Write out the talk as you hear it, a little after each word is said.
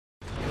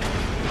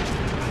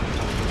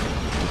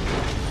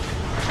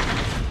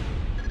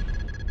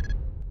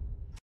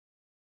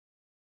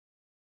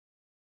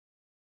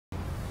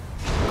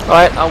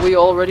Alright, are we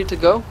all ready to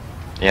go?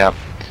 Yeah.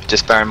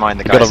 Just bear in mind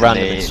the guys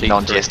in the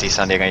non-GST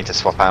Sunday are going to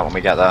swap out when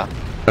we get there.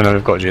 I know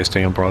we've got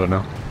GST on Bravo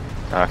now.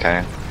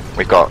 Okay.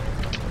 We've got...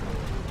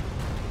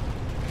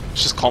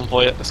 Let's just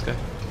convoy it, let's go.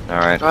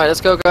 Alright. Alright,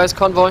 let's go guys,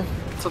 convoy.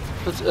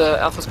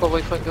 Alpha squad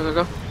waypoint, go,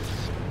 go, go.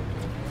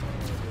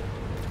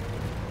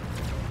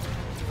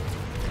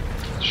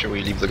 Should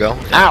we leave the go?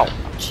 Ow!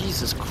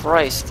 Jesus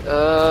Christ,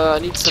 I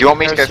need some... Do you want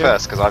me to go here.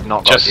 first? Because I've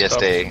not got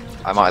GSD.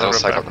 I might as well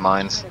soak up the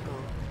mines.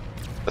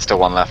 There's still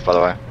one left, by the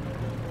way.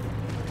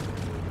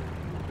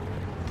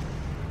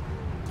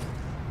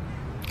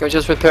 Can we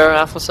just repair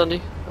Alpha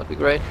Sunday? That'd be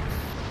great.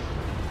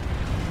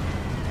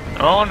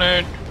 Oh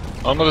no!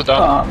 Almost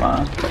done. Oh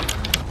man.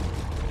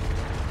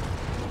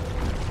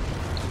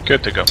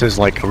 Good to go. This is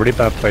like a really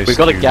bad place. We've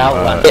got a gal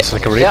land. It's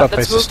like a really bad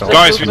place to start.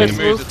 Guys, we need to let's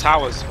move move. the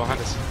towers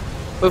behind us.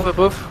 Move, move,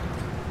 move.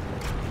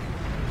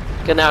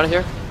 Getting out of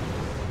here.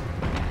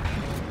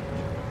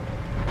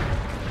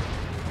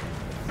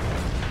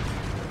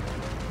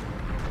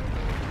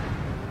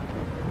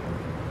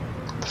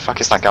 What the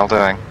fuck is that gal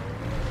doing?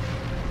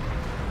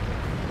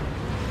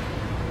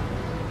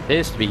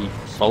 Appears to be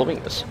following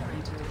us.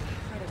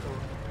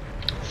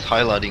 It's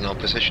highlighting our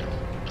position.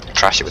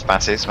 Trash it with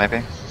batteries, maybe?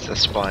 It's a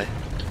spy. I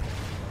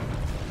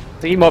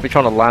think he might be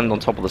trying to land on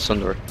top of the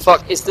Sundra.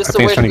 Fuck, is this I the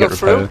think way it's trying to to go get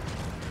through? repaired.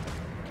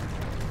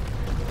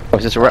 Oh,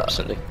 is this a rep,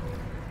 Cindy?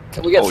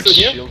 Can we get Oh, through it's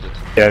here? shielded.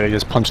 Yeah, you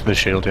just punch the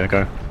shield, yeah,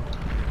 go.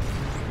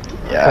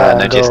 Yeah,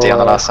 no GSD on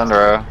the last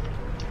Sundra.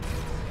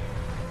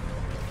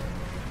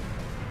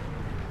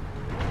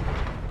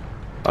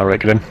 Alright,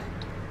 get in.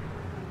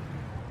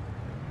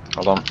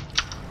 Hold on.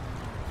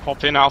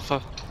 Hop in,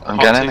 Alpha. I'm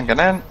getting in, I'm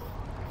getting in.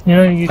 You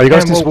know, you Oh, you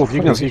guys can can walk walk,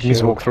 you can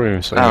just walk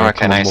through. So Oh, yeah, okay,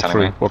 come on, nice, walk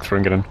through, anyway. walk through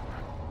and get in.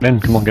 Then,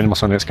 come on, get in my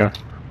son, let's go.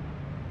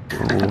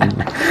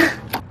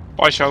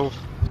 Bye, Shovel.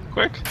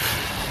 Quick.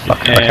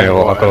 Okay,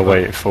 well, I've got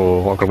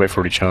to wait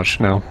for recharge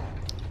now.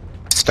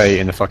 Stay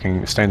in the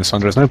Sundra.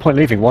 There's no point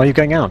leaving. Why are you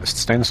going out? Just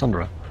stay in the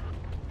Sundra.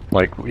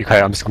 Like,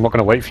 okay, I'm not going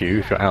to wait for you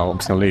if you're out. I'm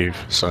just going to leave.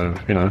 So,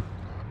 you know.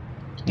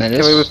 Can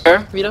we repair,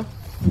 Vito?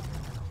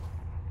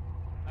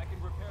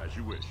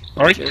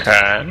 I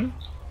can.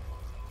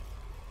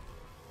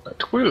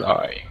 But will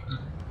I?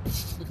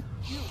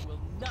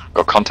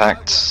 Got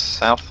contact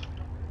south.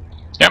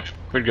 Yep,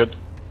 we're good.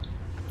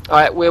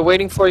 Alright, we're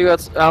waiting for you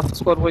at Alpha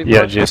Squad waypoint.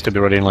 Yeah, GS to be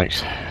ready in like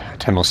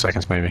 10 more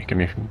seconds maybe. Give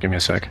me a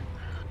sec.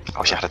 I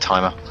wish I had a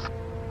timer.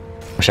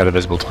 Wish I had a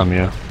visible time,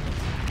 yeah.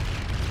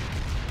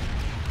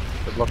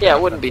 Yeah,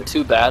 it wouldn't be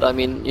too bad. I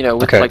mean, you know,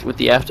 with, Okay. like with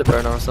the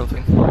afterburner or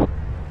something.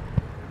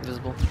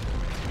 Visible.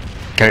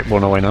 Okay, we're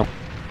on our way now.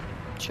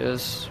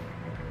 Cheers.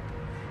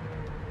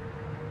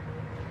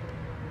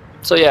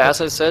 So yeah, as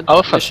I said,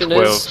 Alpha mission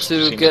 12 is to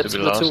seems get to to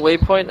be the lost.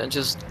 waypoint and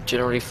just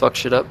generally fuck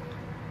shit up.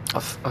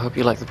 I hope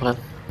you like the plan.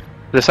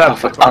 This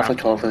Alpha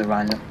 12 is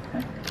random.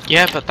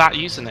 Yeah, but that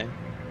username.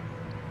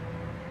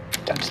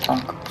 Don't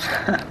talk.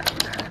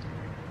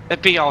 They're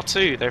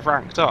BR2, they've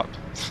ranked up.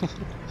 So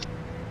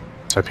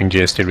hoping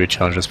GST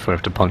recharges before we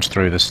have to punch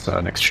through this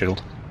next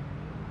shield.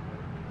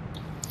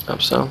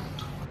 Hope so.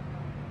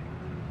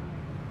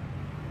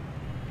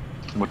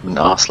 Wooden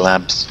arse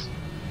labs.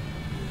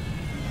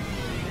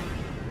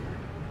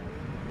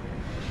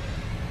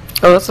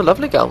 Oh, that's a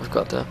lovely gal we've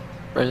got there.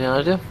 Really an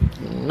idea?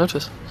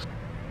 Notice.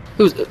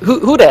 Who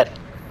that?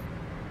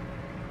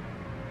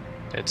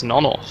 It's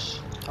non-off.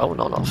 Oh,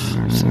 not off.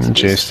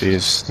 GST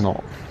is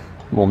not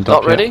warmed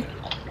Not up ready? yet.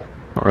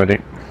 Not ready.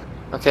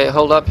 Okay,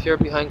 hold up here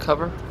behind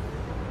cover.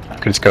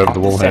 Could just go over the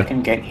wall The here.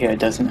 second gate here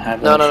doesn't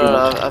have No, any no, no,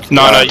 no. shield. I've,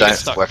 No, no, you get don't.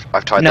 stuck.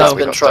 I've tried no, that. it's we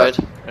been got stuck.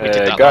 tried. We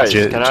did that guys,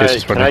 last. can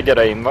Jesus, I ready. get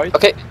an invite?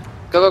 Okay,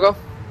 go.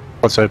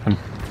 What's open?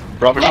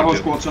 Bravo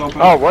squad's open.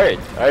 Oh wait,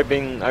 I've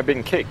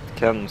been kicked.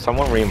 Can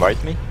someone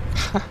re-invite me?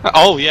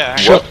 Oh yeah.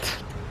 What?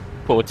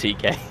 Poor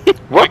TK.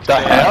 What the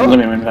hell? Let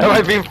me remember. Have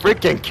I been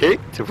freaking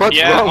kicked? What's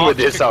Yeah, wrong with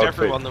Arthur this kicked outfit?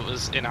 everyone that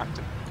was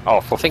inactive.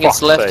 Oh, for I think fuck's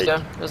it's left sake.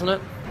 here, isn't it?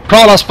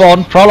 Prowler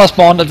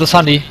spawn at the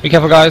Sunday. Be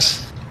careful,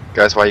 guys.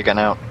 Guys, why are you getting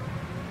out?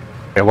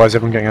 Yeah, why is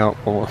everyone getting out?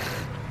 Or...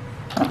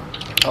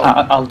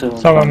 I'll do.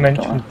 Someone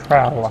mentioned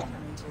Prowler.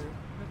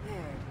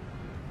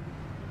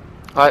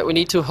 Alright, we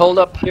need to hold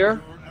up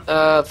here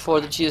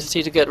for the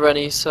GST to get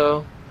ready,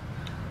 so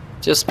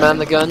just man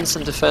the guns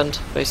and defend,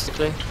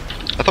 basically.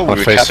 I thought My we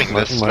were face- capping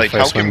this. my Like,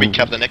 how face can we when-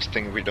 cap the next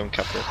thing if we don't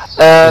cap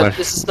this?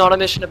 This is not a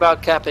mission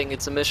about capping,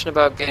 it's a mission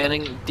about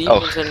gaining deep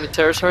into enemy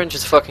territory and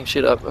just fucking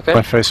shit up, okay?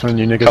 My face when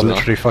you niggas Come are on.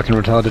 literally fucking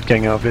retarded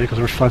getting out of vehicles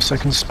for 5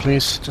 seconds,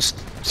 please. Just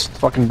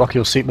fucking buckle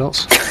your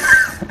seatbelts.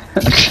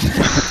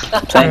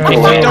 Thank you.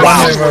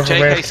 Wow,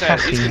 JK said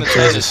he's gonna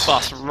turn this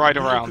bus right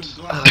around.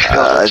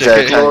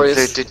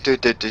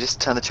 Dude,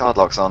 just turn the child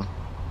locks on.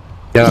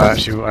 Yeah, I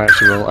actually will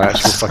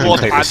fucking Squad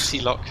take this.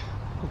 anti-lock.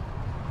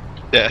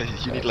 Yeah,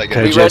 you need like Okay,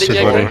 Are we Jess ready, is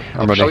Diego? ready.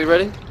 I'm Are we ready.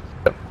 ready?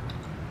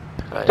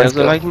 Alright, There's let's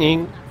go.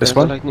 lightning. This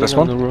one? This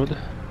one? road.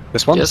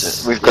 This one?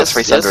 Yes. We've got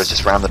 3 Sundras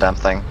just round the damn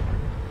thing.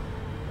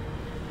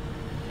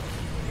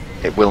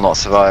 It will not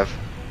survive.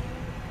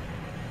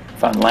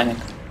 Found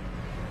landing.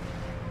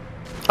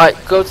 Alright,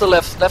 go to the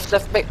left,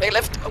 make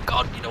left. Oh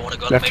god, you don't want to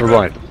go Left to or the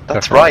main right? road.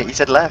 That's right, he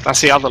said left.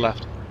 That's the other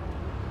left.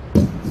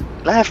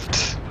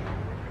 Left!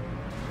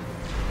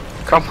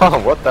 Come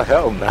on, what the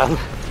hell, man?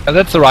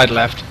 That's the right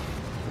left.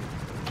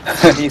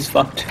 He's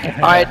fucked.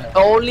 Alright,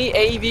 only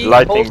AV,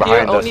 Lightning hold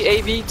here, behind us. only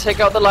AV, take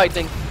out the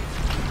lightning.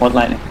 What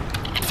lightning?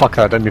 Fuck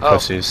that, don't be Oh.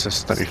 pussies,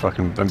 just don't be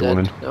fucking, don't be Dead.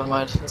 women. Never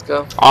mind, let's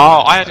go.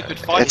 Oh, I had a good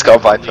fight. It's got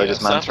a here on Viper, the,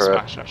 just man surface through it.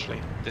 match,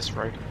 actually, this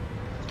road.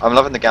 I'm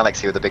loving the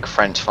galaxy with the big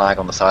French flag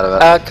on the side of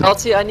it.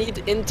 Kalti, I need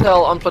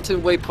intel on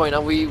platoon waypoint.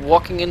 Are we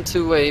walking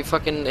into a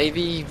fucking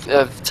AV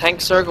tank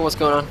circle? What's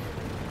going on?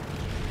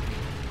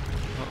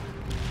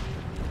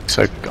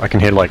 So I can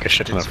hear like a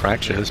shit ton of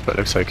fractures, but it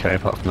looks okay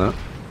apart from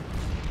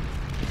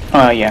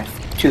that. Yeah.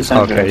 2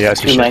 Sundras, Okay, yeah, it's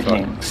a 2 shit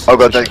lightnings. Oh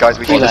god, guys,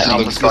 we Three can just lightnings,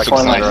 almost strike four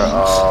Sandra. lightnings.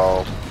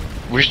 Oh.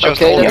 We should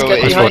just Okay, all let's go get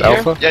A. Let's behind go here.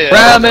 Alpha. Yeah, yeah.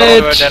 Ram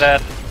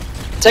it!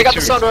 Take out the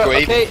Two, Sandra, go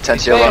okay,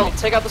 Tensio fail. one.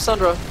 Take out the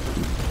Sandra.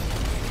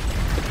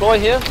 Deploy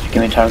here.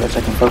 Give me targets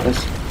I can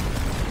focus.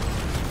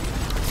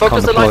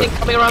 Focus the deploy. lightning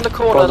coming around the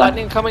corner. Hold on.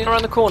 Lightning coming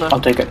around the corner. I'll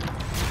take it.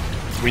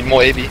 We need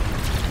more AB.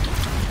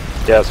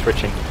 Yeah,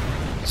 switching.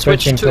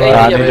 Switch to I AV, need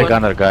a everyone.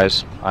 gunner,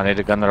 guys. I need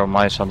a gunner on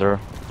my Sunder.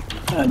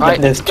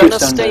 Alright, There's 2 gonna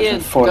stay Sundras in,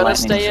 and 4 gonna lightnings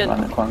stay in.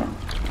 around the corner.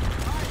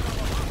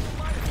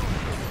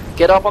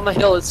 Get up on the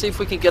hill. Let's see if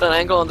we can get an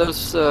angle on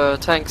those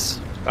tanks.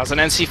 That's an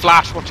NC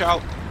flash, watch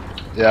out.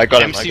 Yeah, I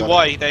got him. I got him.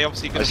 MCY, they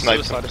obviously gonna I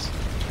sniped suicide us.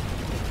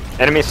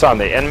 Enemy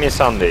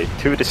Sunday,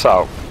 to the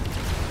south.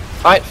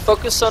 Alright,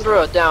 focus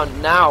Sandra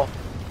down now.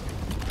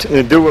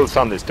 Dual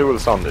Sundays. The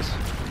one's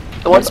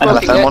And smoking.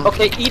 left hand Yeah, one.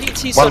 okay,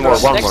 EDT One more,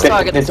 Sandra. one Next more.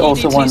 target. There's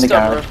also EDT one in the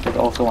Sandra. garage. There's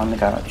also one in the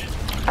garage.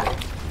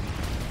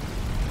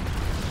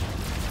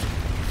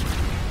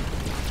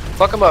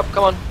 Fuck him up.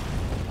 Come on.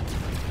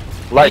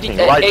 Lightning, Aid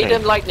him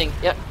lightning. lightning.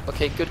 Yeah.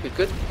 Okay. Good.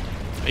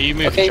 Are you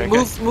moving, Okay.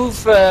 JK?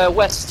 Move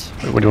west.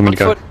 Where do you want me to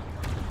go? Foot.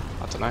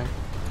 I don't know.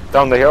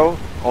 Down the hill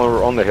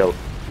or on the hill?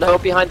 No,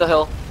 behind the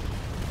hill.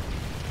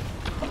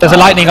 There's a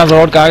lightning on the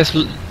road, guys.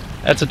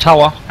 It's a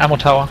tower, ammo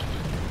tower.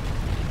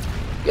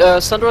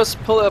 Sandra's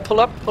pull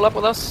up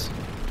with us.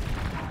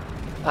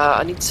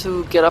 I need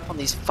to get up on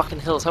these fucking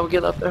hills. How we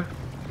get up there?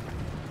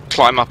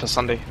 Climb up a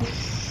Sunday.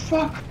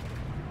 Fuck.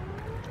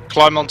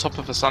 Climb on top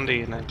of a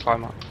Sunday and then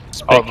climb up.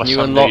 Oh, Can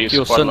you unlock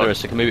your Sunder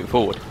so you can move it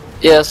forward?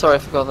 Yeah, sorry, I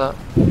forgot that.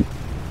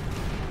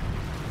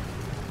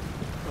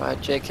 Right,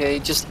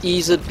 JK, just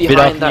ease it Bit behind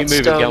after that you move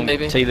it, stone, get on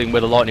maybe. dealing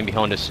with the lightning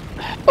behind us.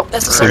 Oh,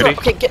 that's the Sandra. Rudy.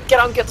 Okay, get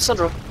out and get the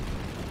Sandra.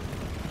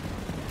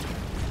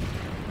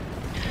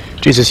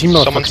 Jesus, you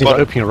Someone motherfuckers need to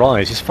spotted. open your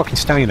eyes. Just fucking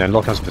standing there and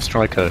lock us with the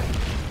striker.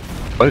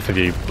 Both of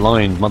you,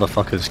 blind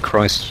motherfuckers,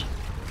 Christ.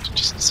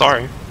 Just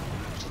sorry.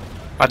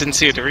 I didn't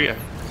see a Dorito.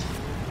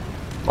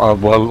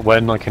 Well,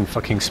 when I can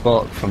fucking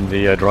spot from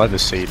the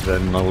driver's seat,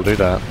 then I will do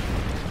that.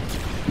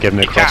 Give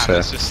me a You can, crosshair.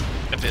 it's just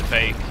a bit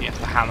vague. You have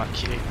to hammer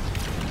Q.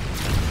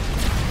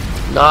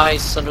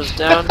 Nice, Sandra's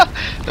down.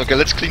 Okay,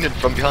 let's clean it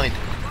from behind.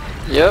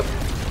 Yep.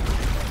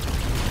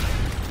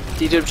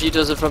 DWG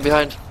does it from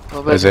behind.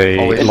 Oh, There's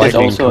baby. a there's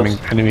lightning also coming,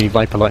 enemy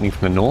Viper lightning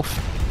from the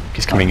north.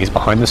 He's coming, he's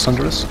behind the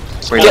Sunderers.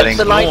 We're Get getting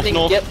the lightning,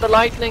 north. get the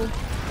lightning.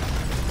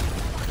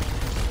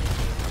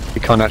 You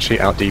can't actually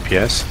out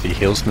DPS the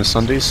heals from the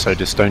Sundays, so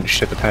just don't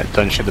shit the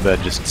bed,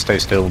 just stay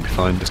still and be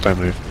fine, just don't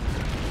move.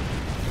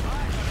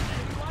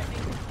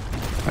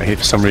 I hear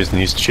for some reason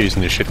he's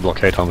choosing to shoot the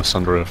blockade armor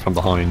Sunderer from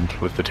behind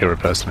with the tier of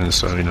personnel,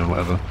 so you know,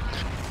 whatever.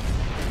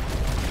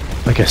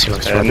 I guess he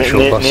likes to ride the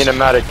short bus. Need a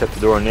medic at the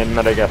door,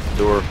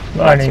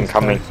 Vaccine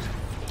coming.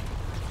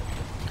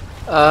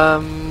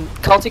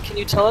 Kalti, can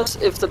you tell us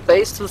if the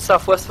base to the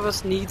southwest of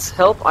us needs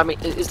help? I mean,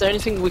 is there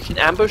anything we can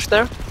ambush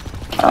there?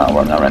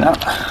 Well, not right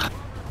now.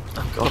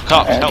 Look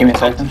up, help. Give me a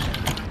second.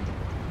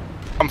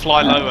 Come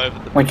fly low over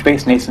the... Which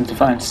base needs some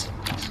defense?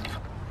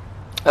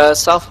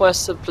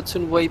 Southwest of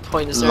platoon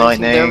waypoint. Is there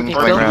anything there we lightning can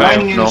coming kill? around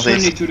Lightning in the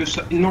northeast. Sunday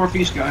to the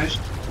northeast, guys.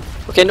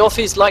 Okay,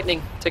 northeast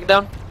lightning. Take it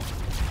down.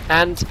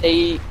 And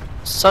a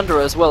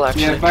Sunderer as well,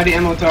 actually. Yeah, by the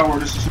ammo tower.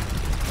 This is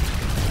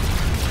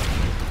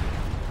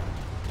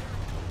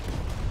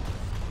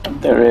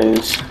There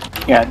is,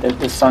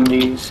 there's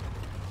Sundays.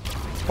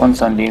 One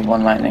Sunday,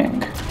 one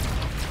lightning.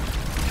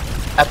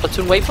 At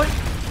platoon waypoint?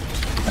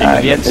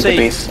 There's a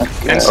base.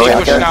 NC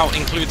pushing out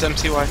includes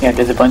MCY. Yeah,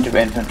 there's a bunch of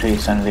infantry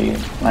Sunday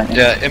lightning.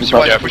 Yeah,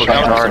 MCY Yeah, are pushing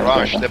out the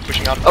garage. They're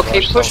pushing out the Okay,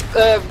 garage. push.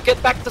 so-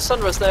 Get back the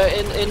Sunderers. They're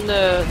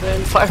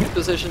in firing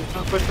position.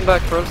 Push them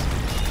back, bros.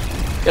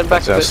 Get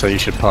back to So it. you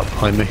should park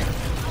behind me.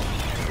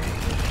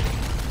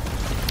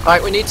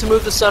 Alright, we need to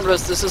move the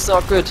Sunderers. This is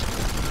not good.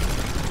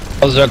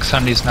 Ozark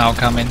Sundays now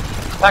coming.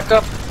 Back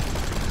up.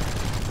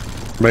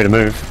 Ready to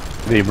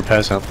move. The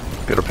repairs out.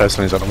 Get repair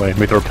lanes out of the way.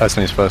 Move the repair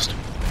lanes first.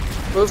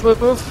 Move, move,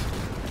 move.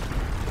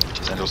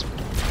 Sandals.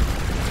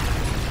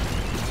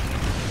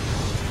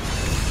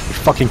 You're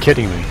fucking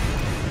kidding me.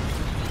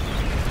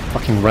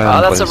 Fucking round.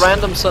 Ah, that's a please.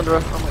 random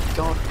Sunderer. Oh my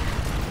god.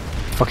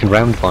 Fucking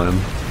round by him.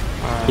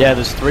 Yeah,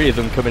 there's 3 of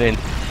them coming in.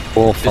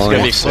 4, This is gonna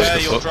 5, be 6. Where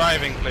you're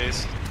driving,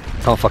 please.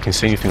 Can't fucking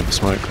see anything with the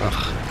smoke.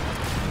 Ugh.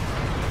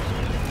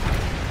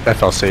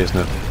 FLC, isn't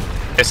it?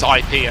 It's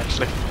IP,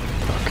 actually.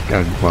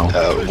 Oh,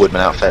 well.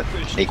 Woodman outfit,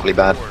 equally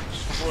bad.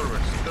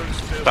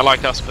 They're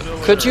like us, but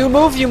Could you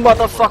move, you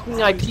motherfucking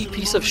IP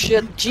piece of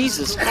shit?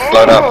 Jesus.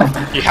 Load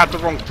up. you had the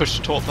wrong push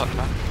to talk button,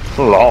 man.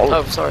 Lol.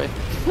 Oh, sorry.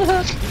 You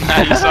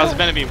said I was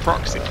meant to be in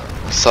proxy.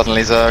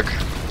 Suddenly Zerg.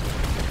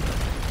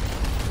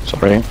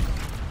 Sorry.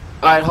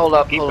 Alright, hold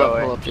up, Keep hold up,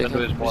 going. hold up, Jacob.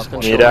 Thunder is I'm more just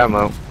gonna Need show you.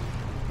 ammo.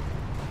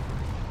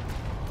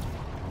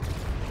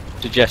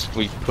 Suggest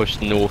we push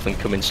north and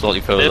come in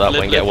slightly further that way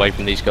and get away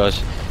from these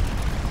guys.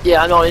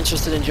 Yeah, I'm not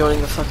interested in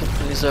joining the fucking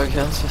Zerg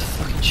Council,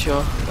 for fucking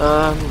sure.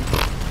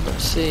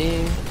 Let's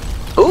see.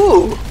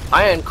 Ooh!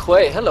 Iron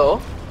Quay,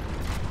 hello.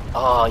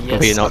 Oh, yes.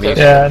 Completely not okay.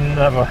 muted. Yeah,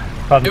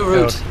 never. New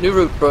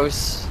route,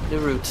 bros. New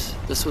route.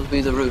 This will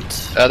be the route.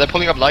 They're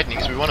pulling up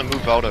lightning, so we want to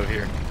move out of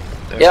here.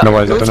 Yeah, I don't know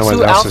why- I move don't know why to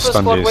the Alpha Alpha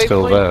Sunday Squad is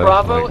still waypoint, there,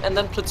 Bravo, like- and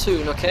then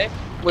Platoon, okay?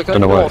 We're Don't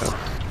going know why. north.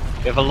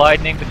 We have a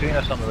lightning between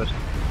us on the west.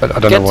 I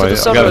don't Get know to why. the I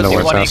suburbs. don't know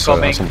why One it's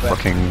incoming, hasn't but-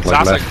 fucking like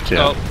Sounds like, left yet.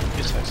 oh,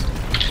 yes, yes.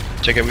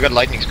 JK, we got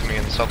lightnings coming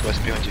in the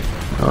southwest behind you.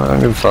 I don't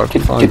give a fuck.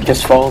 Fine.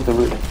 Just follow the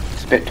route.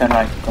 Spit turn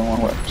right, go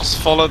one way. Just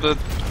follow to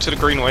the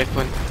green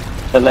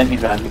waypoint. The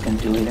lightning round, you can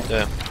delete it.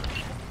 Yeah.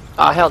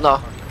 Ah, hell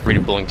no. Really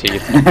belong to you.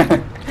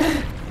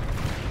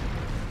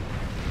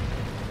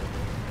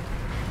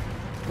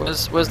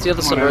 Where's the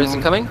other Sunray? Is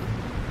it coming?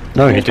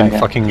 No, he Yeah, didn't yeah.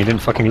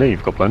 fucking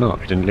leave. Got blown up.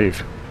 He didn't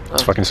leave.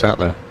 Just Oh. fucking sat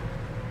there.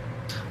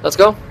 Let's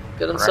go.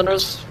 Get in the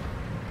Sunrays.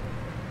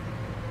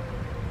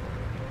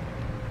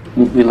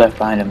 We left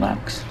behind a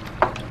Max.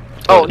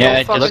 Oh, Yeah, no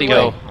just fucking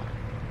go. way.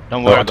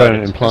 Don't worry Well, about don't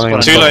it. implying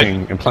It's Too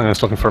late. implying I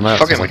was looking for a map.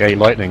 Fuck It's him. like 8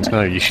 lightnings.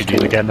 No, you should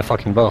either get in the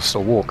fucking bus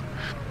or walk.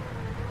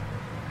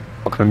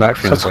 Not coming back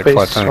from you, it's like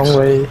 5 tanks. Higby,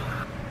 Oh,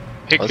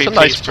 it's a please,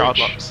 nice child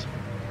bridge. locks.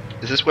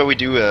 Is this where we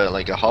do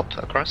like a hop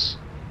across?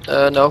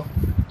 No.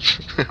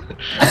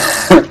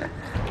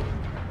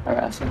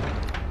 Harassing.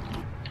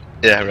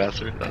 Yeah,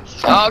 rather.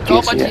 That's... Oh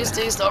god, my Yeah.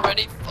 GST's not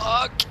ready.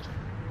 Fuck.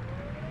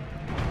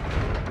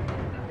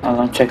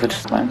 I'll check the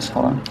plans,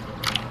 hold on.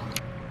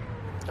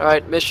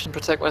 Alright, mission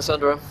protect my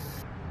Sundra.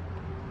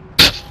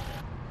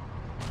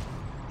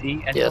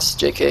 Yes,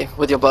 JK,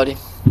 with your body.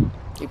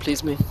 You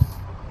please me.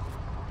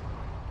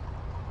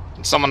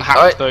 Someone hacked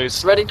Alright,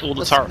 those ready? all the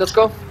Let's turrets.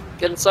 go.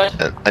 Get inside.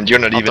 And you're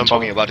not I'll even dump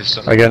talking on. about his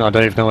son. Again, I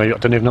don't even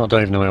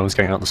know why I was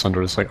getting out the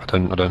Sunder. It's like I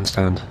don't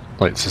understand.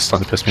 Like it's just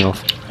starting to piss me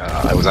off.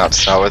 I was out to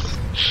start with.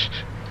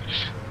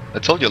 I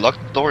told you, lock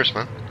the doors,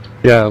 man.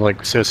 Yeah,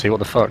 like seriously, what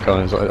the fuck,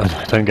 guys?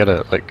 I don't get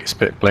it. Like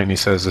Spit blatantly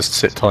says just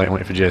sit tight and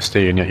wait for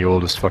GSD, and yet you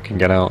all just fucking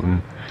get out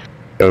and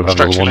go have a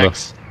Stretch little your wander.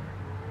 legs.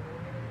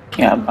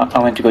 Yeah, I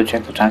went to go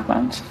check the tank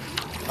plans.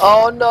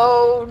 Oh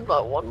no,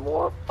 not one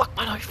more. Fuck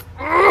my knife.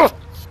 Ugh.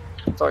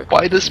 Sorry.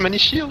 Why this many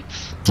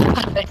shields?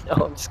 I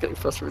know, I'm just getting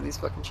frustrated with these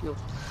fucking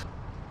shields.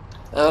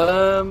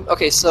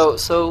 Okay,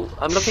 so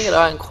I'm looking at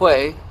Iron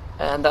Quay,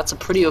 and that's a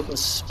pretty open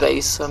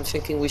space, so I'm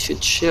thinking we should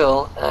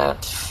chill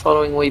at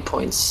following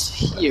waypoints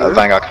here.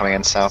 Vanguard coming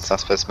in south,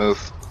 that's first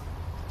move.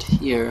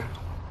 Here.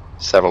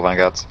 Several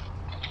Vanguards.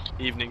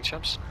 Evening,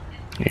 chaps.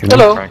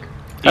 Hello. Frank.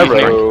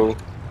 Hello.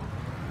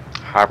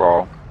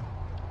 Highball.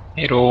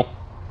 Hero.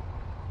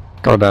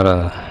 Got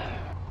about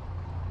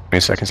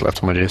 20 seconds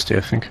left on my GSD,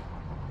 I think.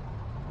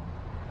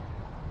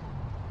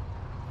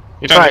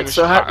 You don't Right, think we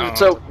so, should-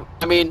 so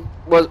I mean,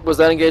 was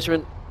that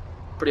engagement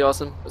pretty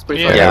awesome? It was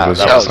pretty fun. Yeah, it was-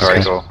 that was okay.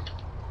 very cool.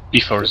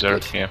 Before Good,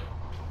 reserve, good. yeah.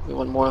 We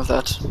want more of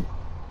that.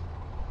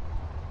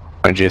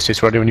 My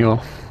GSD's ready when you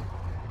are.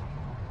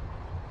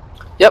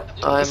 Yep,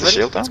 I'm Is the ready.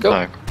 shield Let's down? go.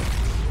 No.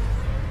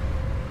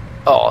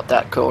 Oh,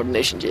 that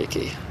coordination,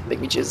 JK. Make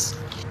me jizz.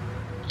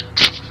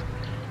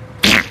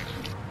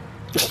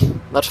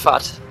 Not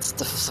fat.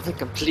 It's something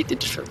completely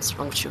different. What's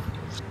wrong with you?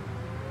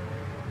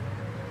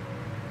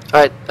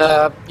 Alright,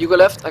 you go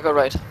left, I go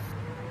right.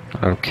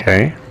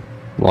 Okay.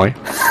 Why?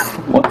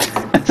 What?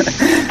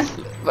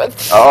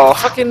 But Oh.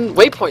 fucking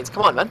waypoints,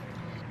 come on, man.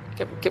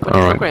 Get with the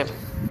Alright. program.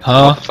 What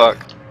Huh? the fuck?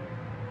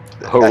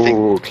 I Oh,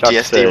 think clutch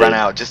GSD save. ran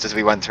out just as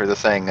we went through the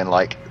thing and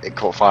like it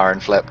caught fire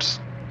and flipped.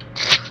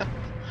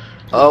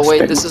 Oh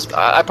wait, this is.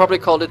 I probably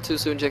called it too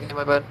soon, JK,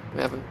 my bad.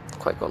 We haven't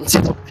quite gotten to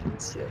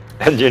it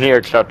yet.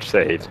 Engineer clutch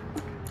save.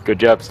 Good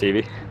job,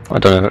 Stevie. I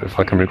don't know if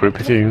I can regroup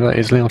with you that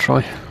easily. I'll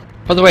try.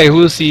 By the way,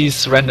 who's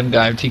this random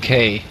guy,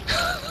 TK?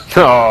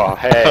 Oh,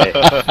 hey.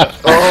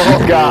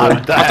 Oh,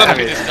 God damn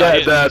who it. this guy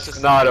is. That's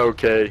not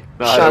okay.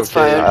 Not Shots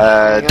okay.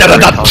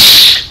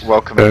 fired.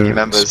 Welcoming new Oh,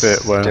 members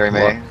spit, well, during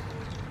what? me.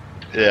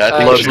 Yeah, I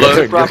think Uh, we should should,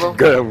 we- Bravo.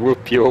 Gonna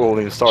whoop you all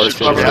in Star should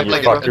probably Citizen, have you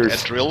like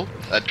fuckers.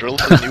 a drill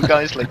for the new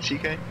guys like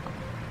TK.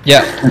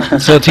 Yeah.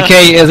 So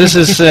TK, this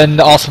is an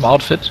awesome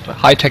outfit,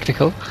 high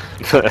tactical.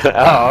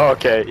 Oh,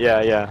 okay,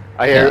 yeah.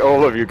 I hear Yeah.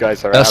 all of you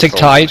guys are Stick assholes.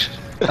 tight.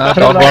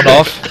 Don't run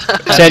off.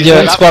 Send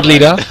your squad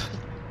leader.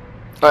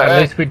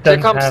 Alright, least we here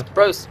don't comes have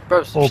bros.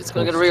 Shit's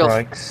gonna get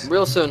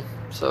real soon.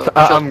 So chill.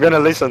 I'm gonna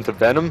listen to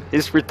Venom.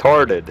 He's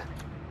retarded.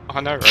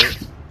 I know, right?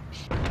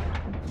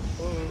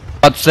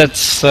 But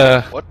that's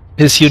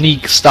his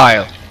unique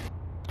style.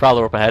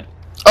 Prowler up ahead.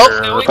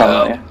 Oh, here we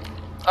Probably, go.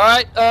 yeah.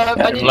 Alright,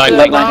 I need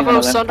Light- Bravo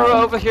light- Sundra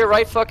over here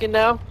right fucking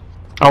now.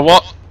 Oh,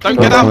 what? Don't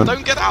get Oh, out! man.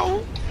 Don't get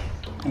out!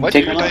 Why do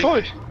Take you a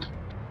deploy?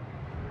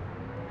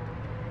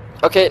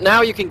 Okay,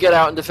 now you can get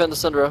out and defend the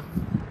Sundra.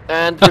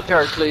 And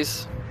repair it,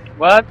 please.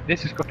 What?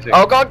 This is crazy.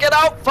 Oh god, get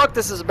out! Fuck,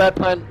 this is a bad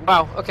plan.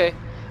 Wow, okay.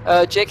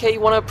 JK, you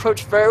want to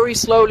approach very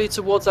slowly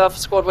towards Alpha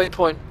Squad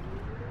waypoint.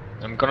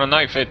 I'm gonna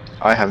knife it.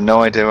 I have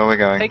no idea where we're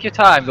going. Take your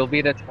time, we'll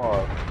be there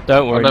tomorrow.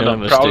 Don't worry, no, none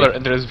of us Prowler, do.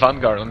 and there is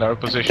Vanguard on our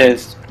position.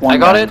 There's one I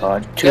got it.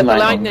 Vanguard, two Get the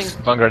lightnings.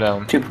 lightning. Vanguard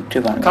down. Two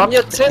Vanguards. Calm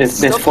your tits, There's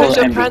don't four push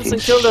your pants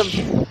and MBTs. kill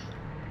them.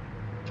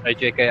 Hey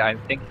JK, I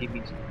think he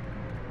means...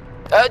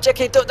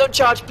 JK, don't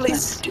charge,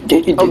 please. Just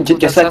let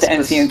the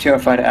that's- NCM2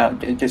 fight it out.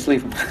 Just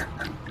leave them.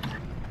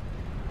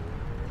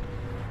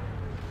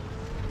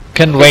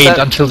 Can wait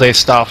until they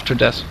starve to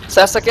death.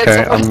 Sasa, get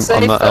Okay, someone I'm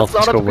safe, at that's Alpha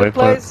not a Squad good waypoint.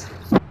 place.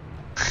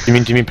 Do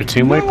you mean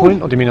Platoon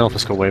waypoint, or do you mean Alpha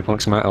Squad waypoint?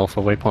 Because I'm at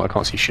Alpha waypoint, I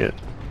can't see shit.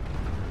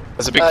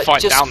 There's a big fight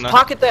just down there.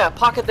 park it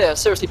there,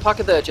 seriously, park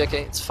it there, JK,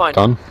 it's fine.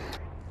 Done.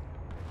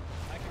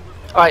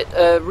 Alright,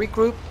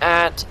 regroup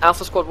at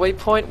Alpha Squad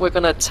waypoint, we're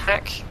gonna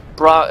attack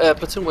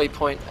Platoon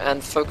waypoint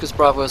and focus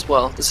Bravo as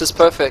well. This is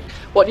perfect.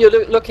 What you're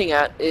looking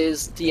at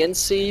is the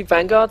NC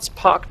Vanguards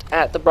parked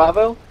at the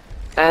Bravo,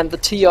 and the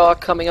TR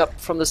coming up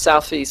from the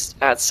southeast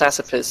at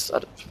Sassapis.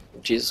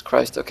 Jesus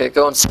Christ, okay,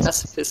 go on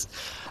Sassapis.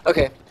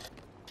 Okay.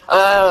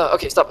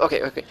 Okay, stop,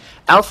 okay.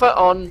 Alpha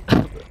on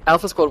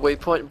Alpha Squad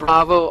waypoint,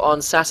 Bravo on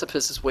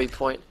Sassapis's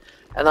waypoint.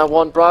 And I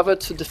want Bravo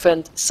to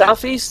defend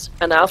southeast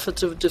and Alpha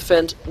to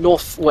defend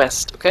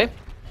northwest, okay?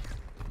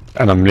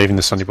 And I'm leaving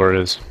the Sunday where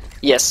it is.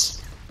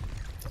 Yes.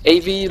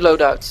 AV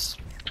loadouts.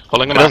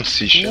 Pulling I them don't out.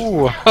 see shit.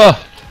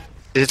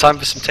 Is it time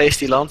for some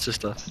tasty Lancer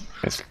stuff?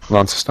 It's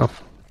Lancer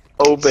stuff.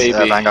 Oh baby.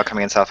 Vanguard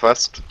coming in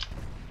southwest.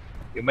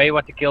 You may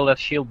want to kill that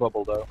shield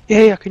bubble though.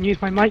 Yeah, I can use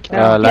my mic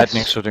now.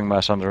 Lightning shooting my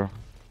Sandro.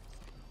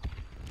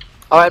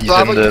 Alright, He's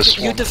Bravo, in this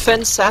you one.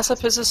 defend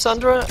Sassapis's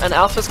Sundra, and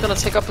Alpha's gonna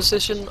take up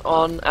position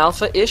on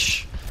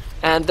Alpha-ish,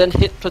 and then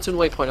hit Platoon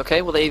waypoint,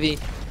 okay? With AV.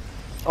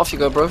 Off you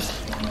go, bros.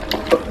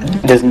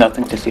 There's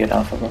nothing to see at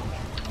Alpha, bro.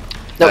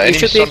 No, you enemy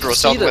should be able Sandro to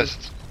see them.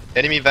 southwest.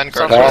 Enemy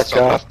Vanguard Southwest.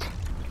 southwest.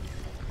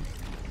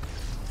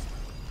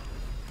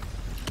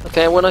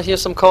 Okay, I wanna hear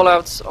some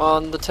callouts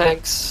on the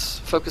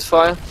tanks. Focus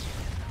fire.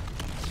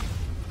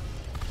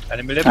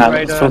 Enemy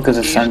Liberator. Focus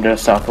is east. Sandra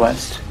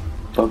southwest.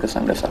 Focus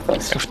Sandra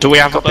southwest. Do we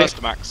have a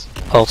burst, Max?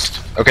 Pulsed.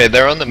 Okay,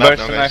 they're on the map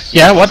now, Burst guys.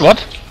 Yeah, what?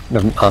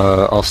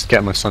 I'll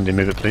get my Sunday,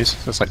 move it please.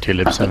 That's like 2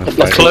 libs and a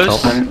Yeah, 5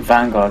 close. top. And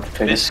Vanguard.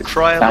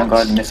 Miscry a lot.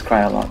 Vanguard miscry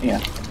a lot, yeah.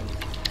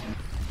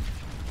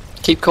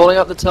 Keep calling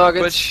out the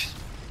targets.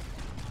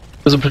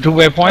 Was it Platoon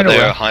waypoint They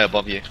or are where? high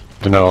above you.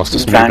 I don't know, I'll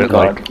just move it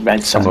Vanguard, like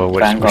Red Sun. somewhere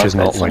which Vanguard, is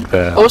not Red like Sun.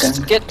 there.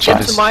 Ost, get to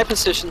Nice. my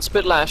position,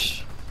 spit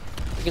lash.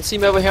 You can see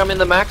me over here, I'm in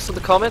the max of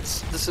the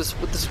comets.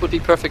 This would be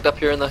perfect up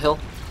here in the hill.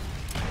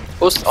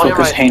 Ost, on your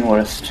Focus right.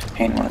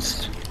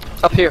 Hainworst.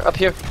 Up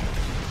here.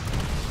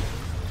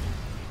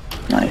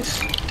 Nice.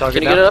 Can you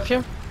get it up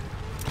here?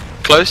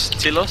 Close,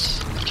 Tilos.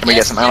 Can we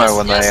get some ammo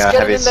when they get it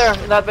in heavies? there,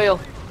 in that veil.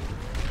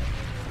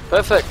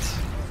 Perfect.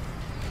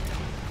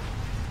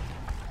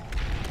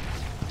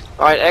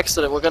 Alright,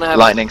 excellent. We're gonna have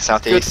Lightning good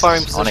southeast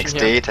firing on position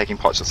XD, here. taking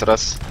pot shots at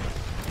us.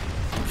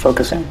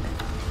 Focusing.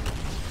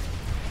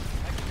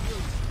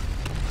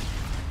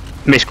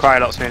 Miss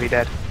Cryolot's nearly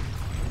dead.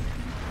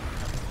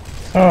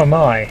 Oh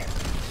my.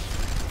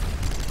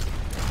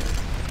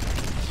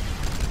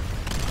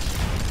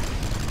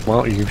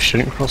 Well, you're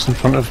shooting across in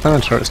front of banner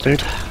turrets,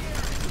 dude.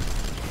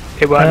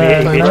 It won't be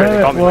No, it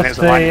it got me when it was was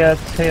a lightning.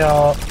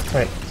 TR...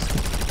 Wait,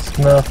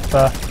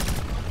 Smurf...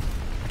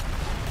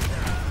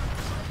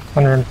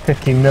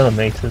 150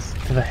 millimeters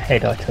to the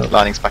head I took.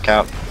 Lightning's back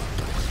out.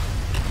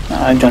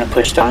 I don't want to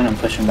push down, I'm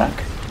pushing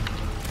back.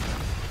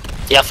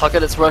 Yeah, fuck it,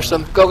 let's rush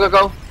them.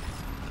 Go.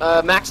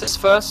 Max is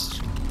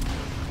first.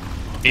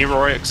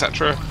 Leroy,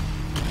 etc.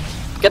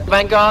 Get the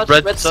Vanguard,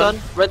 Red Sun.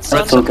 Red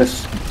Sun.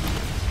 Focus.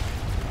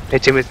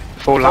 Hit him with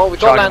full Oh, we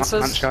got lance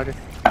Lancers. charges.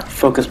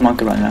 Focus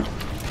Monkey right now.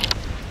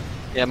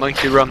 Yeah,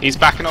 Monkey run. He's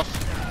backing off.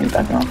 He's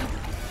backing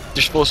off.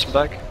 Just force him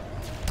back.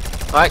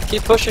 Alright,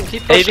 keep pushing.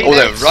 AV Oh,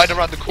 they're right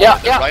around the corner.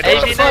 Yeah, Right AV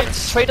around the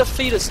next. Trade of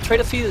fetus.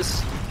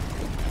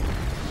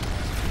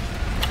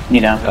 Knee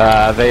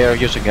down. They are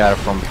using air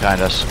from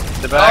behind us.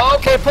 The back. Oh,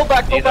 okay, pull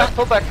back.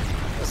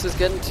 This is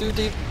getting too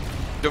deep.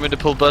 Do you want me to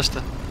pull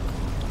Buster?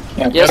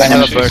 Yeah, Yes,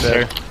 Venom. sir.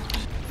 Burster.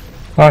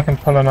 I can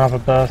pull another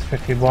burst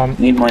if you want.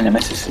 Need more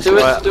nemesis. Do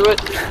Right.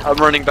 it. I'm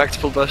running back to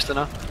pull Buster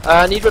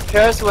now. Need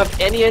repairs. Do we have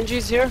any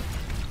NGs here?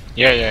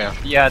 Yeah.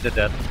 Yeah, I did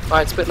that.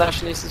 Alright, spit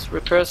lash needs his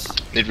repairs.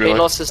 Need Main reload.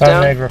 loss is Don't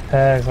down. need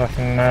repairs, I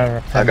can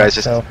repair Guys,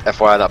 just myself.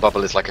 FYI, that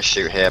bubble is like a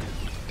shoot here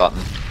button.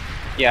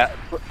 Yeah,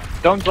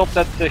 don't drop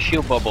that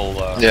shield bubble.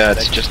 Yeah,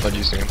 it's just not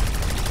using him.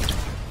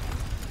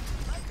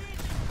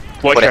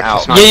 Watch Put it out out.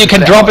 for sniper. Yeah, you can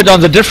Put it drop out. it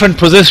on the different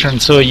position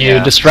so you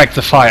Yeah. distract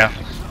the fire.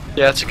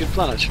 Yeah, it's a good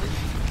plan actually.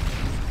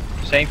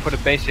 Same for the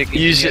basic.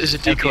 Use it as a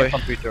decoy.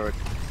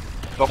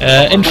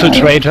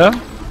 Infiltrator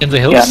in the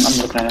hills. Yeah, I'm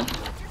looking at him.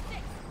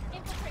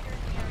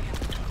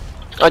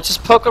 Alright,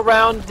 just poke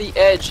around the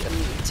edge and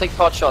take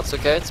pot shots,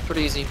 okay? It's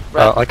pretty easy.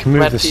 I can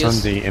move rat the PS.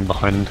 Sunday in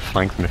behind and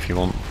flank them if you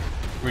want.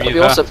 That'd be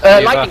awesome.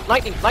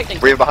 Lightning.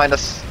 Reaver behind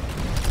us.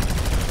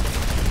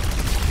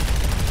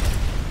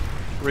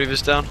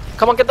 Reaver's down.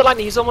 Come on, get the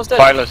lightning. He's almost dead.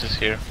 Violet is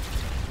here.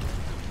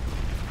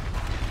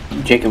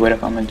 Jacob, wait a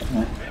comment.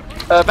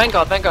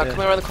 Vanguard,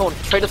 come around the corner.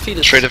 Trade of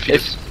feeders. Trade of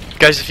feeders.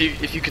 Guys,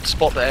 if you could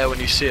spot the air when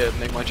you see it,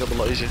 make my job a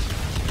lot easier.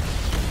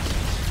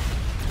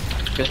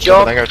 Good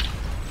job. Vanguard.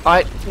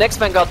 Alright, next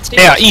Vanguard.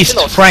 Yeah, east.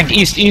 Frank,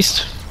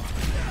 east.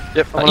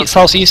 Yep.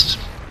 Southeast.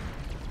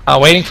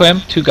 Waiting for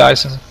him. 2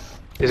 guys.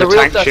 There's The a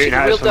real tank Dutch, shooting the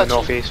at real us from the Dutch.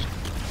 northeast.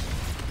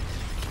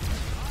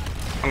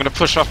 I'm gonna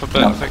push up a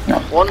bit, I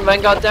think. One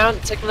Vanguard down.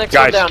 Take the next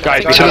one down.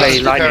 Guys, Take melee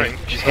the lightning.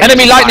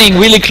 Enemy lightning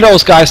really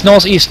close, guys.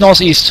 Northeast.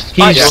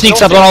 He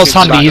sneaks up on our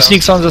Sunday. He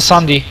sneaks on the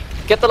Sunday.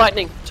 Get the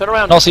lightning. Turn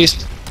around.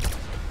 Northeast.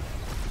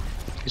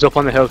 He's up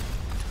on the hill.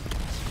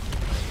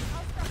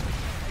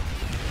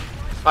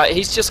 Alright,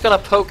 he's just gonna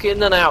poke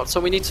in and out, so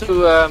we need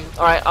to,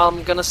 alright,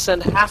 I'm gonna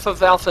send half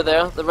of Alpha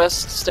there, the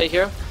rest stay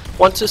here.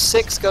 1 to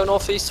 6, go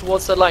northeast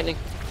towards the lightning.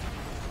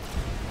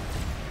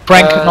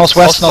 Frank,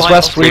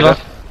 northwest, Reaver.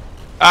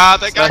 Ah,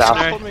 that guy's South.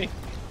 up on me.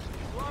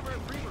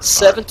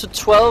 7 to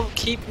 12,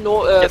 keep Get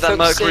that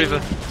Merc focusing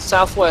Reaver.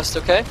 southwest,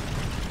 okay?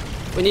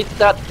 We need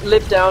that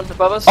lib down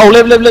above us. Oh,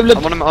 lib.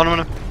 I'm on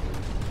him.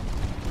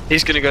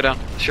 He's gonna go down,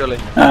 surely.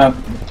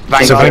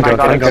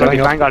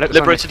 Vanguard.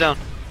 Liberator down.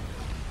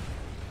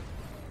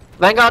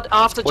 Vanguard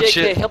after Watch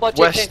JK, it. help out JK.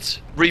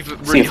 West. Reaver,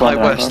 really high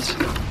west.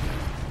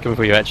 Coming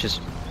for your edges.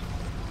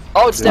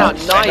 Oh, it's down.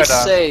 Vanguard Nice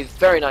down. save,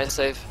 very nice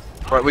save.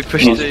 Right, we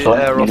pushed Need the to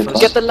play, air need off to us.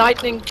 Get the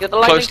lightning,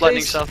 Close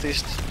lightning please.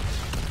 southeast.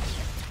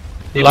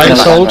 Light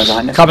assault.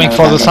 Coming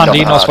for the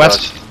Sunday,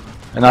 northwest.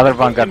 Another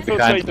Vanguard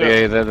behind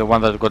the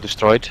one that got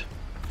destroyed.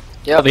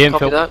 Yeah, the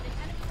copy infill. that.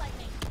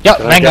 Yeah,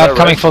 Vanguard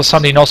coming for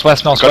Sunday,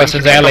 northwest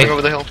in the alley.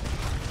 Over the hill.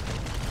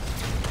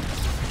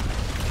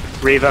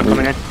 Reaver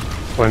coming in.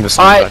 Pulling the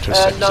sun back to a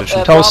safe Alright,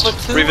 position. Toast. Bravo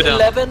 2, Reaver down.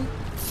 11,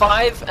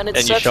 5, and And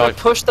you etc. shot.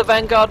 Push the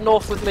Vanguard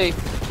north with me.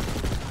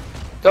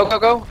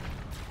 Go.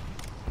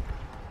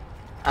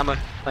 Ammo,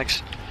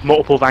 thanks.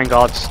 Multiple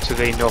Vanguards to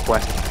the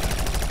northwest.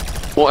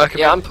 More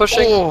Yeah, I'm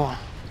pushing. Oh.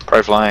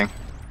 Pro flying.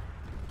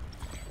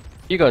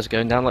 You guys are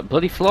going down like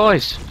bloody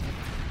flies.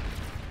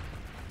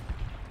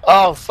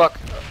 Oh, fuck.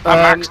 I'm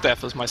max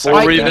death as my I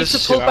second. need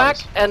Reavers, to pull back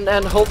and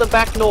hold them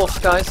back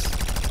north, guys.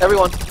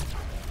 Everyone.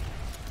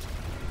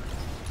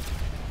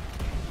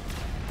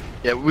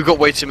 Yeah, we've got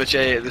way too much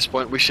AA at this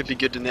point. We should be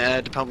good in the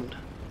air department.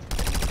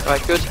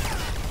 Alright, good.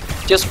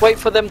 Just wait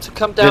for them to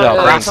come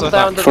down, come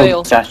down the Full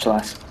vale. dash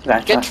last.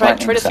 Get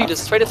trade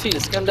of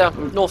feeders, come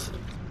down, north.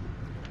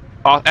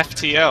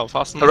 FTL,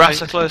 fast and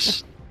Harasser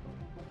close.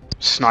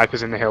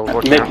 Snipers in the hill.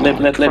 watch out.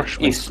 Lib,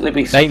 east, lib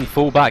east. Name,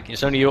 fall back.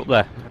 It's only you up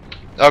there.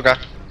 Okay.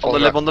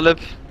 On the lib.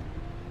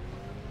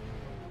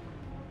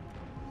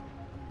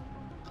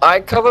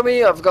 Alright, cover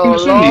me, I've got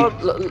a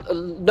lot,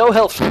 no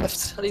health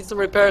left. I need some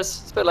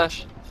repairs,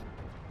 Spillash.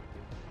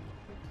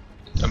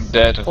 I'm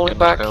dead. Pulling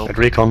back. At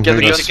recon, Get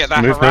the move guns us. to get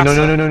that Move. No,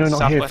 harasser not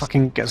here. southwest.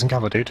 Fucking get some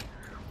cover, dude.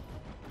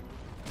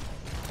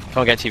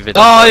 Can't get to you, Vid.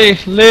 Die,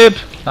 lib.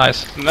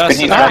 Nice.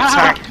 Mercenary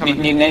Ah, tank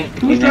coming.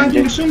 Who's trying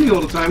to do Sunday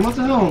all the time? What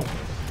the hell?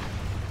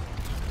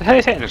 The hell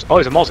is hitting us? Oh,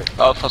 he's a Mozzie.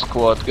 Alpha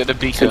squad, get a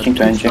Switching beacon.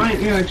 to engine.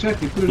 Fine, yeah,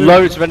 exactly. Put it in.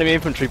 Loads of enemy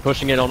infantry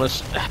pushing in on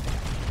us.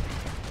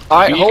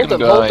 Alright, hold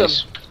them.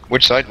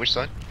 Which side? Which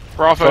side?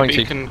 Bravo Trying to.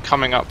 beacon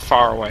coming up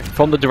far away.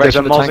 From the There's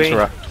a direction of the tanks Mozzie.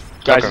 are.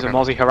 Guys, Okay, there's a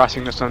Mozzie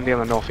harassing the Sunday on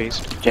the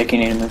northeast. JK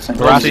needed to move some.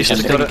 Northeast Harassers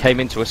has got it. came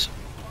into us.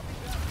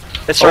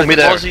 That's Oh, right, me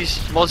the there.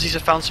 Mozzies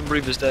have found some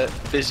Reavers there,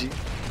 busy.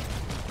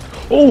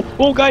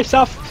 Oh, guys,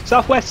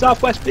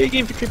 southwest, big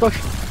infantry push.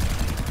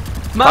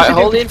 Alright,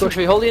 hold the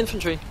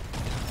infantry.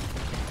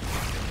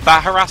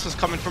 That harasser's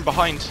coming from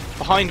behind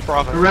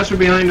Bravo. The rest are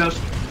behind us.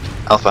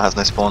 Alpha has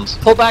no spawns.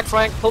 Pull back,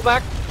 Frank, pull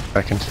back.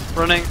 Second.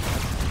 Running.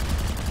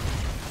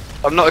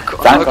 I'm not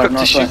equipped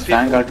to shoot people.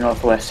 Vanguard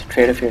northwest.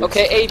 Trade of feeders.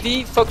 Okay,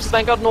 AV, focus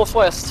Vanguard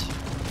northwest.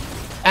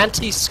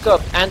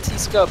 Anti-scub.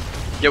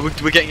 Yeah,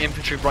 we're getting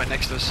infantry right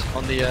next to us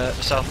on the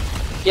south.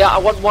 Yeah, I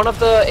want one of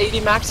the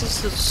AV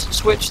maxes to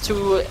switch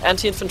to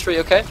anti-infantry,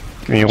 okay?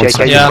 Give me one JK,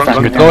 second. Yeah,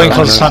 Front going gun.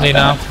 for the Sunday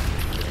now. Got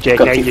JK,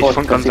 C4, his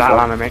front gun's got out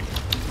C4. of ammo, mate.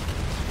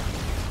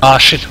 Ah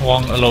shit,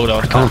 wrong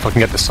loadout. I can't fucking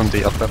get the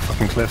Sunday up that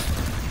fucking cliff.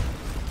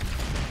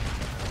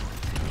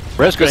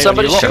 Where's Can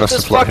somebody shoot Let's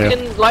this deploy here.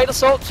 fucking light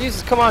assault?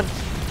 Jesus, come on.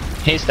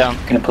 He's down.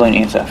 Gonna pull in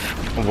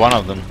ESF. One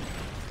of them.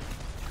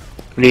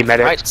 We need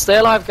medics. Alright, stay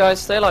alive, guys,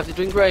 stay alive. You're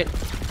doing great.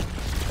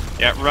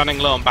 Yeah, running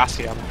low on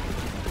Bassi ammo.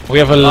 We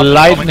have a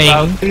lightning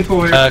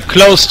Info here.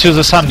 close to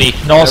the Sunday.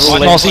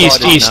 Everyone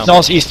Northeast, inside now.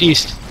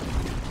 east.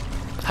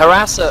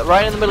 Harasser,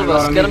 right in the middle of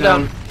us. Get him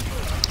down.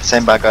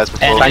 Same bad guys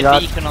before.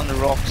 Vanguard. beacon on the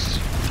rocks.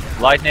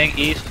 Lightning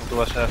east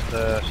towards the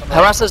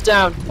Harasser's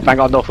down.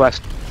 Vanguard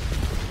northwest.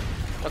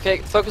 Okay,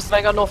 focus the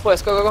Vanguard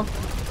northwest. Go.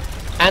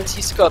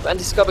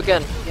 Anti-scub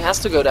again. He has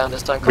to go down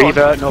this time. Come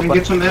Reaver Can we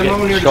get northwest. some ammo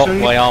near the Shot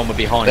Sunday? my armor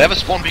behind. They have a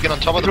spawn beacon on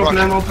top of the Drop an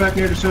rock. ammo pack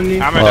near the Sunday.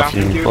 Ammo Well,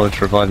 down. if you wanted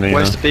to revive me,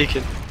 Where's yeah. the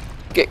beacon?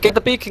 Get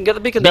the beacon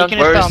down.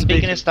 Where is the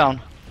beacon? is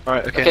down.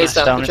 Alright, okay. Okay, it's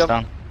down. Good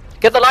job.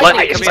 Get the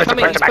lightning. He's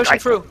coming. He's pushing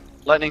through.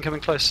 Lightning coming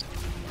close.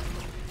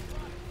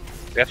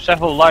 We have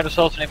several light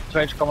assaults and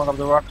infiltrators coming up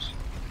the rocks.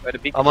 Where the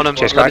beacon I'm on him.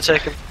 Cheers, Let me guys.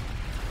 take him.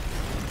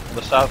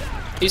 The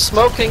south. He's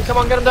smoking. Come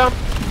on, get him down.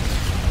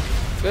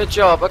 Good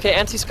job. Okay,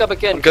 anti-scub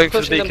again. I'm going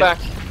Keep for the pushing them back.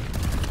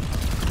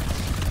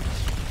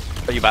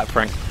 Are you back,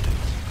 Frank?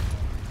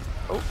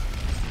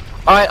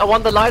 Alright, I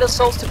want the lighter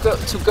souls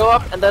to go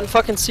up and then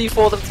fucking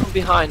C4 them from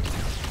behind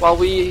while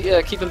we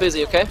keep them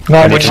busy, okay?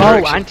 No, Which oh,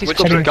 direction?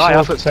 anti-scum guy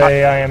up at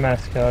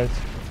IMS, guys.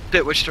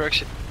 Which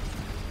direction?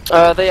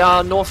 They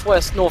are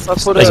northwest, north. I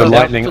put There's a a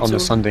lightning on platoon.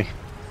 the Sunday.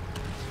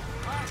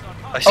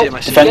 I see him, I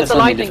see him. Get the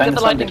lightning, get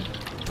the lightning.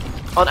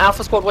 On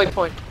Alpha Squad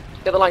waypoint.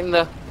 Get the lightning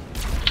there.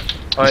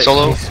 Alright,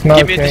 Solo, Smoking.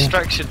 give me a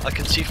distraction. I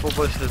can see for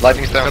both of them.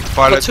 Lightning's down.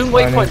 Platoon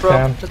waypoint, bro.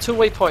 down. Platoon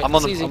waypoint. I'm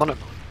on it's it, easy. I'm on it.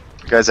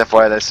 Guys,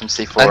 FYI, there's some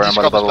C4 around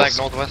by the Anti-scrub is back bubbles.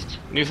 northwest.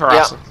 New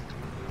harasser.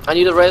 I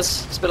need a res.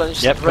 Spill on your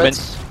Yep, come in.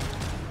 res.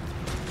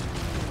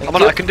 I'm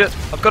on it, I can do it.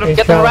 I've got him.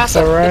 Get the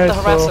harasser. Get the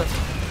harasser.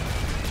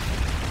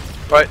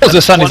 Right. Oh,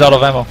 the sun is out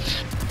of ammo.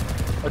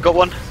 I got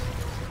one.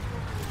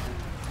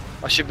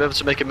 I should be able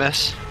to make a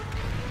mess.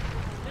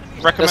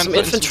 Recommend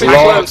There's some infantry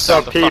Lots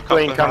close. of people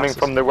incoming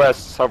from the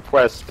west,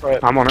 southwest.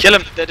 I'm on it. Kill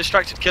him. They're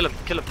distracted. Kill him.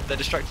 Kill him. They're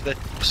distracted. They're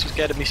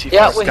scared of me. C4.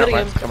 Yeah, we're hitting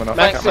him. Coming up,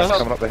 Max,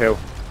 coming up the hill.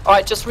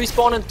 Alright, just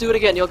respawn and do it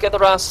again. You'll get the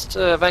last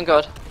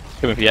Vanguard.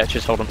 Coming for you,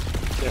 just hold on.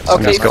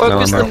 Okay, Let's go now,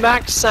 focus the now.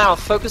 max south.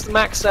 Focus the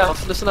max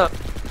south. Listen up.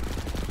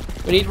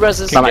 We need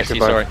reses. I'm actually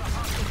sorry.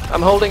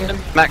 I'm holding him.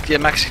 Max, yeah,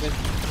 Max.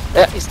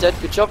 Yeah, he's dead.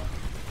 Good job.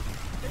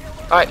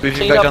 Alright, Moving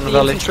clean back up down the the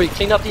valley. infantry.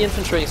 Clean up the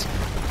infantries.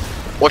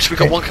 Watch, we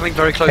got one coming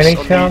very close Any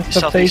on chance the for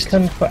southeast.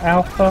 beacon for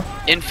Alpha?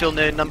 Infill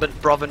near number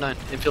Bravo 9.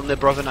 Infill near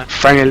Bravo 9.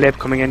 Friendly lib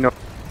coming in.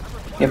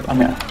 Yep, I'm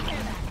here.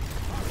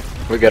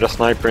 We got a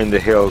sniper in the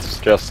hills,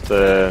 just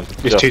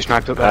There's two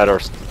snipers up at there. our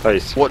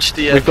face. Watch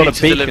the We've got a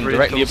pizza beacon delivery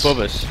directly close. above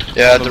us.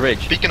 Yeah, on the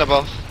ridge. beacon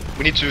above.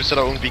 We need to set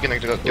our own beacon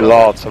and get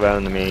Lots of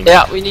enemies.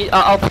 Yeah, we need.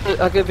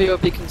 I'll give you a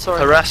beacon. Sorry.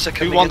 Harasser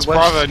coming Who wants in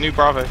west. Bravo? New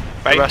Bravo.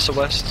 Bait. Harasser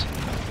west.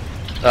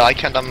 I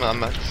can't, I'm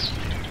Max.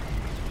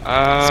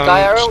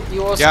 Sky Arrow,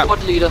 you're yeah.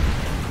 squad leader.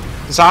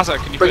 Zaza,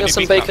 can you Bring put us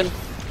some any bacon.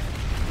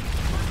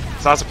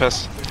 Zaza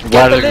piss.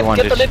 Get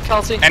the lid,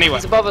 Kelsey. Anyway.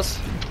 He's above us.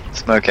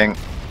 Smoking.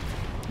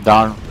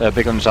 Down,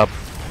 beacon's up.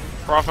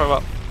 Bravo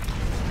up.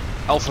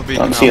 Alpha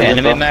beacon. Don't see it.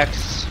 Enemy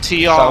max.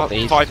 TR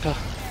Southeast. Viper.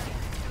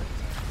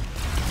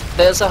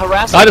 There's a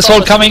harasser. Light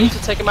assault above us. We coming. need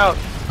to take him out.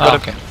 Ah,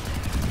 okay.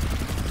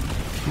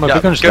 My Yeah,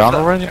 beacon's go down for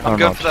that. already? I'm or going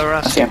not? for the I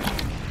Harasser. see him.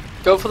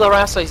 Go for the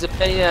harasser. He's a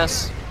pain in the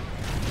ass.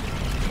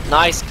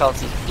 Nice,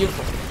 Kelsey.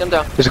 Beautiful. Get him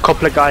down. There's a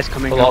couple of guys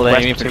coming A lot up of west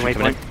enemy between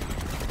infantry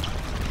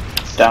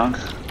waypoint. Down.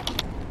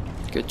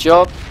 Good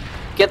job.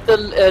 Get the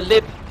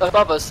lib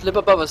above us. Lib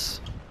above us.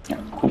 Yeah,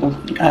 cool.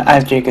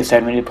 As Jake has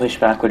said, we need to push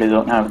back where they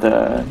don't have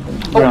the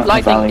Oh, ground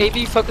lightning. valley.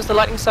 AV, focus the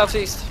lightning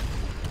southeast.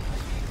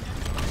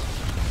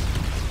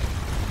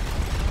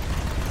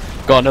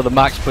 Got another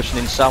max pushing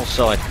in south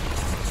side.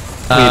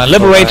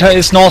 Liberator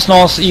is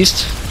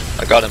north-northeast.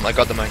 I got him, I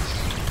got the Max.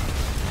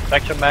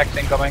 Section max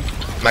incoming.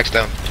 Max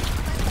down.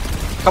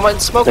 Come on,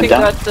 smoking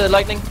down. that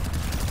lightning.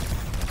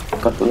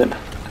 Got the lib.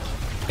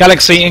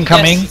 Galaxy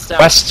incoming. Yes, it's down.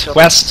 West, Go.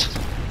 west.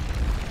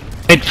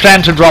 They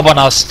plan to drop on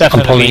us,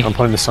 definitely. I'm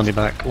pulling the Sunday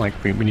back. Like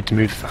we need to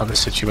move out of this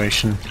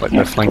situation. Like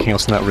they're flanking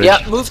us on that ridge.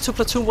 Yeah, move to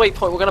platoon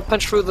waypoint. We're gonna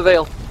punch through the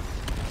veil.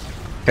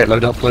 Okay,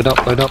 load up, load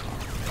up, load up.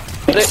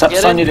 Get it,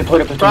 get Sunny in.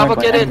 deployed a platoon Bravo,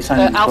 waypoint. get Enemy in.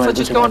 Sunny deployed Alpha, a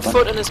just platoon go on waypoint.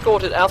 foot and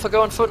escort it. Alpha,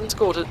 go on foot and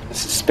escort it.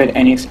 Spit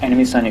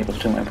enemy Sunny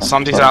platoon waypoint.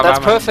 Sundays Well, out. That's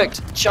ammo.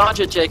 perfect. Charge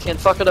it, JK, and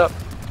fuck it up.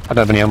 I don't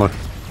have any ammo.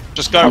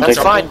 Just go. That's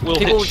take fine. We'll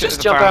People will hit shit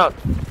just to the jump fan. out.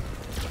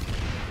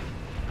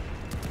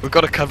 We've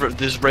got to cover it.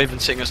 There's Raven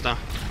seeing us now.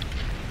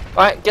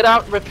 Alright, get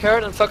out, repair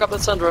it, and fuck up the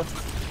Sundra.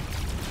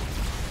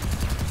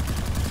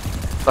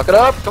 Fuck it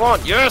up, come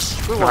on,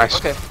 yes! We won, Nice.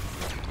 okay.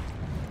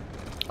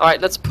 Alright,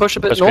 let's push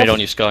a bit Let's north. grenade on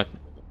your sky.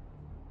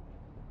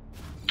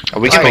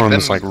 We can Spawn make them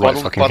is, like, right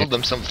bottle, fucking bottle hit.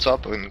 themselves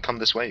up and come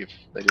this way if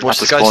they do. Watch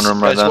the spawn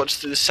room right guys, there. watch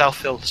the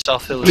south hill.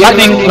 South hill.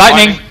 Lightning,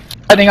 lightning!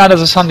 Lightning out of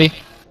the Sunday.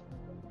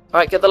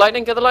 Alright, get the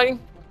lightning, get the lightning.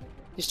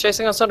 He's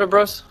chasing us under,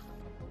 bros.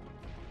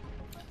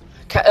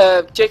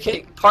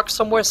 JK, park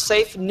somewhere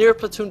safe near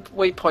platoon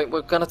waypoint.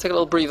 We're gonna take a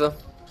little breather.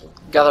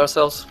 Gather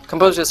ourselves.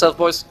 Compose yourselves,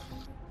 boys.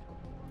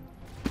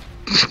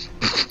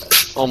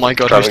 Oh my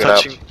god, Driving who's it out.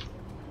 touching?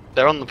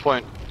 They're on the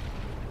point.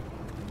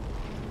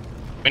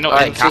 We're not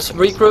Alright, getting just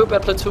regroup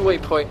at platoon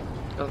waypoint.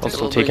 Gonna take a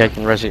Also, little TK breather.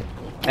 can res it.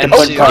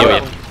 NC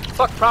Prowler.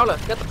 Fuck Prowler,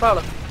 get the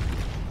Prowler.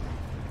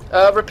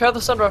 Repair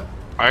the Sundra.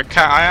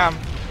 Okay, I am.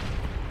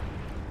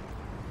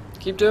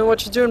 Keep doing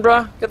what you're doing,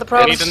 bruh. Get the I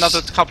Prowler. need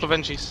another couple of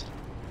NGs.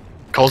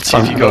 Cold see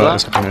if you got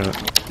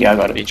that. Yeah, I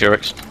got it.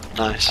 Jurix.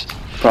 Nice.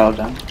 Proud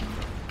down.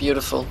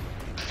 Beautiful.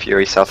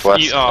 Fury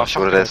southwest. You are Not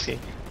sure what it is. fucking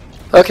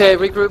Okay,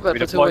 regroup at We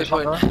platoon deploy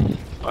waypoint.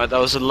 Alright, that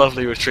was a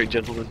lovely retreat,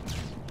 gentlemen.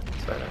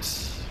 Very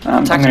nice. I'm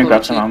gonna Tactical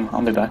grab some retreat. ammo.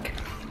 I'll be back.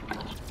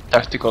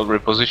 Tactical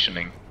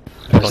repositioning.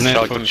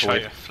 Show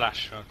you a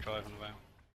flash. I'll drive